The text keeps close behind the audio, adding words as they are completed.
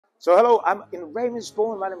So hello, I'm in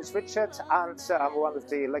Ravensbourne. My name is Richard, and I'm one of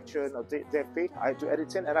the lecturers of DFP. I do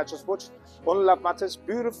editing, and I just watched Only Love Matters.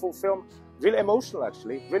 Beautiful film, really emotional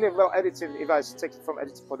actually, really well edited. If I take it from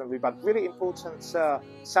editing point of view, but really important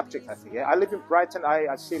subject, I think. Yeah? I live in Brighton.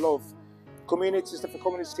 I see a lot of communities, different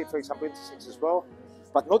communities, for example, intersex as well.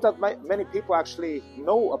 But not that many people actually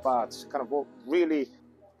know about kind of what really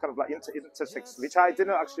kind of like intersex, which I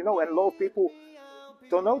didn't actually know, and a lot of people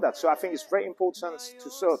don't know that. So I think it's very important to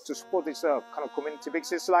support this kind of community,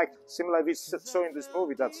 because it's like similar we saw in this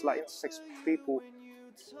movie that like intersex people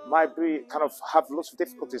might be kind of have lots of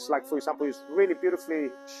difficulties. Like for example, it's really beautifully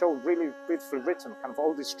shown, really beautifully written, kind of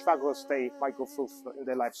all these struggles they might go through in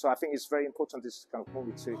their life. So I think it's very important, this kind of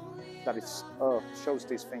movie too, that it shows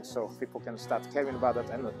these things so people can start caring about it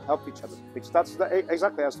and help each other, because that's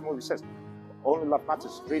exactly as the movie says. Only love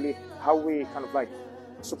matters. Really, how we kind of like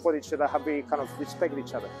support each other, how we kind of respect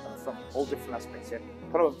each other from all different aspects. Yeah.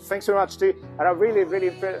 Thanks very much, too. And I really really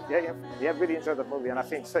enjoyed that movie, and I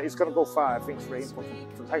think it's going to go far. I think it's very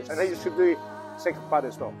important. And then you should do second part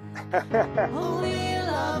as well. Only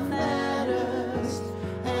love matters.